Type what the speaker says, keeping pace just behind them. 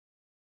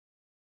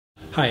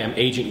Hi, I'm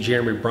Agent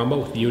Jeremy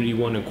Brumbaugh with Unity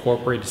One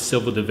Incorporated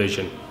Civil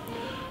Division.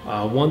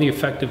 One of the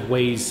effective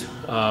ways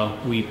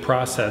we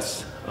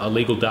process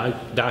legal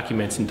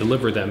documents and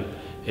deliver them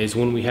is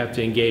when we have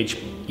to engage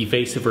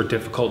evasive or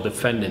difficult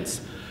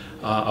defendants.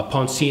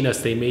 Upon seeing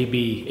us, they may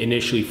be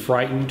initially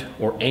frightened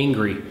or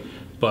angry,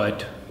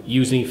 but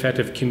using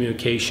effective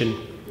communication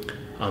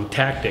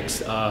tactics,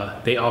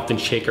 they often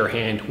shake our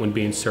hand when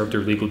being served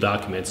their legal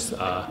documents,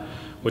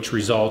 which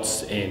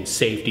results in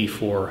safety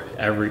for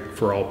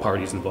all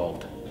parties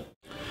involved.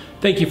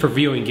 Thank you for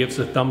viewing. Give us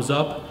a thumbs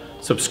up,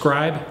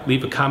 subscribe,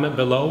 leave a comment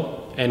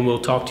below, and we'll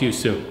talk to you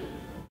soon.